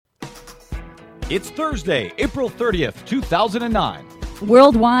It's Thursday, April 30th, 2009.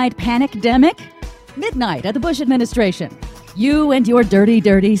 Worldwide panic-demic? Midnight at the Bush administration. You and your dirty,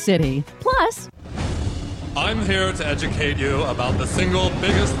 dirty city. Plus, I'm here to educate you about the single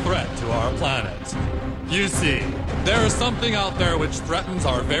biggest threat to our planet. You see, there is something out there which threatens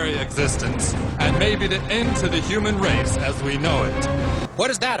our very existence and may be the end to the human race as we know it. What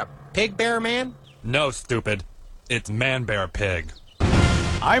is that, a pig bear man? No, stupid. It's Man-Bear-Pig.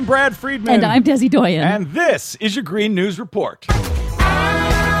 I'm Brad Friedman. and I'm Desi Doyen. And this is your Green News Report.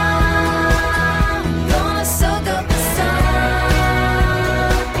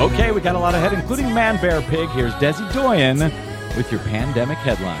 Okay, we got a lot ahead, including Man-Bear-Pig. Here's Desi Doyen with your pandemic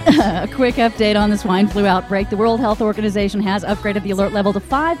headlines. A quick update on the swine flu outbreak. The World Health Organization has upgraded the alert level to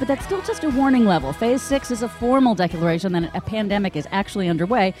 5, but that's still just a warning level. Phase 6 is a formal declaration that a pandemic is actually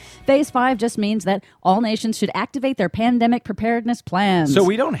underway. Phase 5 just means that all nations should activate their pandemic preparedness plans. So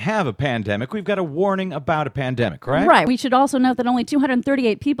we don't have a pandemic. We've got a warning about a pandemic, correct? Right. We should also note that only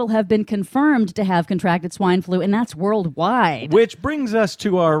 238 people have been confirmed to have contracted swine flu, and that's worldwide. Which brings us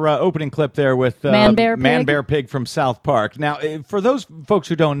to our opening clip there with Man-Bear-Pig from South Park. Now, for those folks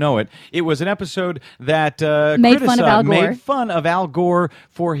who don't know it, it was an episode that made fun of Al Gore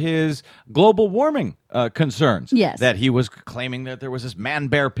for his global warming concerns. Yes. That he was claiming that there was this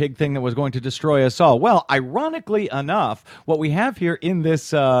Man-Bear-Pig thing that was going to destroy us all. Well, ironically enough, what we have here in this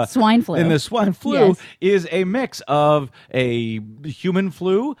swine flu, yes, is a mix of a human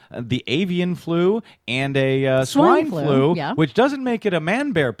flu, the avian flu, and a swine flu, yeah, which doesn't make it a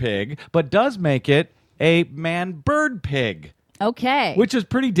Man-Bear-Pig, but does make it a Man-Bird-Pig. Okay. Which is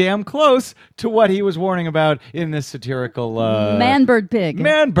pretty damn close to what he was warning about in this satirical... Man-Bird-Pig.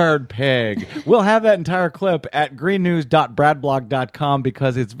 Man-Bird-Pig. We'll have that entire clip at greennews.bradblog.com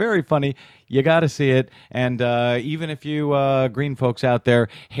because it's very funny. You got to see it. And even if you green folks out there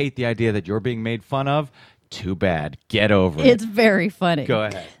hate the idea that you're being made fun of, too bad. Get over it. It's very funny. Go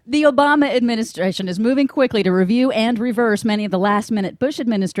ahead. The Obama administration is moving quickly to review and reverse many of the last-minute Bush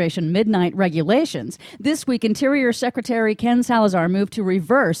administration midnight regulations. This week, Interior Secretary Ken Salazar moved to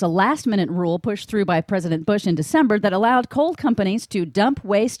reverse a last-minute rule pushed through by President Bush in December that allowed coal companies to dump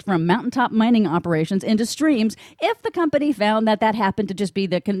waste from mountaintop mining operations into streams if the company found that happened to just be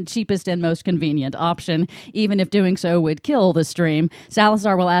the cheapest and most convenient option, even if doing so would kill the stream.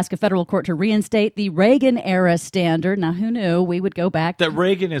 Salazar will ask a federal court to reinstate the Reagan-era standard. Now, who knew we would go back that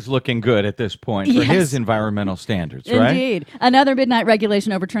Reagan is looking good at this point for his environmental standards, right? Indeed. Another midnight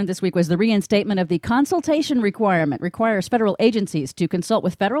regulation overturned this week was the reinstatement of the consultation requirement. Requires federal agencies to consult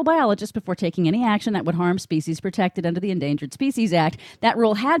with federal biologists before taking any action that would harm species protected under the Endangered Species Act. That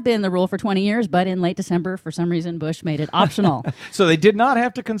rule had been the rule for 20 years, but in late December, for some reason, Bush made it optional. So they did not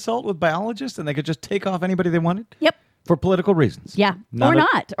have to consult with biologists and they could just take off anybody they wanted? Yep. For political reasons. Yeah,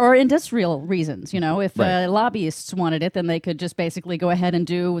 or industrial reasons. You know, if Right. Lobbyists wanted it, then they could just basically go ahead and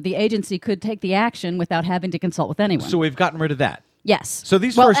the agency could take the action without having to consult with anyone. So we've gotten rid of that. Yes. So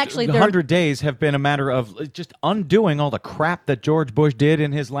these first 100 days have been a matter of just undoing all the crap that George Bush did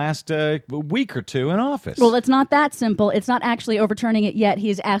in his last week or two in office. Well, it's not that simple. It's not actually overturning it yet.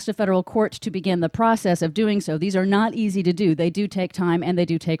 He's asked a federal court to begin the process of doing so. These are not easy to do. They do take time and they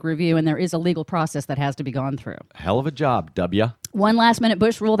do take review, and there is a legal process that has to be gone through. Hell of a job, W. One last-minute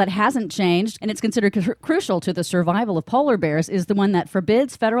Bush rule that hasn't changed, and it's considered crucial to the survival of polar bears, is the one that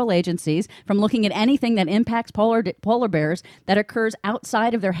forbids federal agencies from looking at anything that impacts polar bears that occurs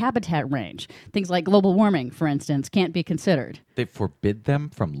outside of their habitat range. Things like global warming, for instance, can't be considered. They forbid them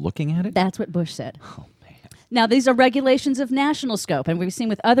from looking at it? That's what Bush said. Oh, man. Now, these are regulations of national scope, and we've seen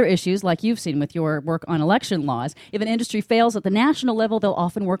with other issues, like you've seen with your work on election laws, if an industry fails at the national level, they'll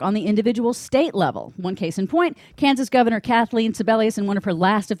often work on the individual state level. One case in point, Kansas Governor Kathleen Sebelius, in one of her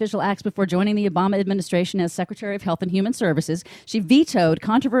last official acts before joining the Obama administration as Secretary of Health and Human Services, she vetoed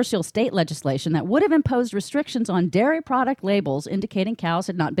controversial state legislation that would have imposed restrictions on dairy product labels indicating cows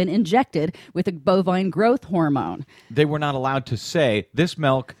had not been injected with a bovine growth hormone. They were not allowed to say, this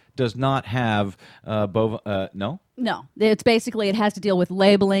milk does not have no? No. It's basically, it has to deal with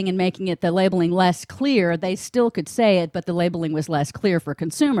labeling and making the labeling less clear. They still could say it, but the labeling was less clear for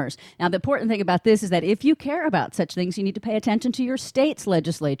consumers. Now, the important thing about this is that if you care about such things, you need to pay attention to your state's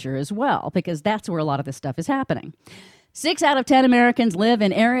legislature as well, because that's where a lot of this stuff is happening. 6 out of 10 Americans live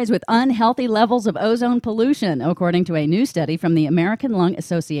in areas with unhealthy levels of ozone pollution, according to a new study from the American Lung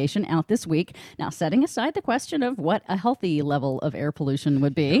Association out this week. Now, setting aside the question of what a healthy level of air pollution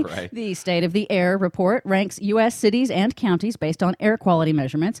would be, Right. the State of the Air report ranks U.S. cities and counties based on air quality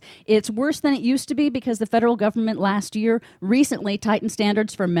measurements. It's worse than it used to be because the federal government last year recently tightened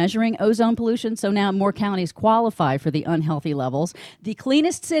standards for measuring ozone pollution, so now more counties qualify for the unhealthy levels. The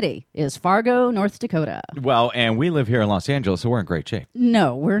cleanest city is Fargo, North Dakota. Well, and we live here in Los Angeles, so we're in great shape.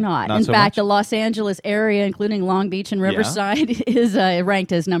 No, we're not. Not In so fact, much? the Los Angeles area, including Long Beach and Riverside, is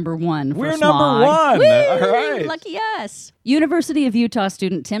ranked as number 1 for We're smog. number 1. Woo! All right. Lucky us. University of Utah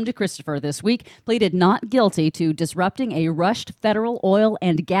student Tim DeChristopher this week pleaded not guilty to disrupting a rushed federal oil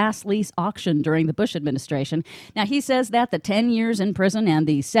and gas lease auction during the Bush administration. Now, he says that the 10 years in prison and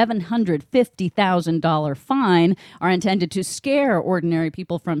the $750,000 fine are intended to scare ordinary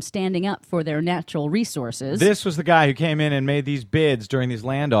people from standing up for their natural resources. This was the guy who came in and made these bids during these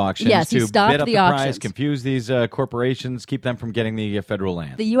land auctions Yes, he to stopped bid up the the price, auctions. confuse these corporations, keep them from getting the federal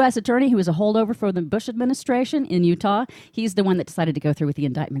land. The U.S. attorney, who was a holdover for the Bush administration in Utah, he's the one that decided to go through with the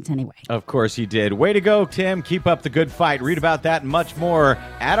indictments anyway. Of course he did. Way to go, Tim. Keep up the good fight. Read about that and much more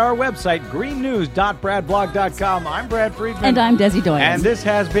at our website, greennews.bradblog.com. I'm Brad Friedman. And I'm Desi Doyen. And this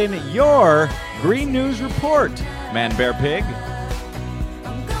has been your Green News Report. Man, Bear, Pig.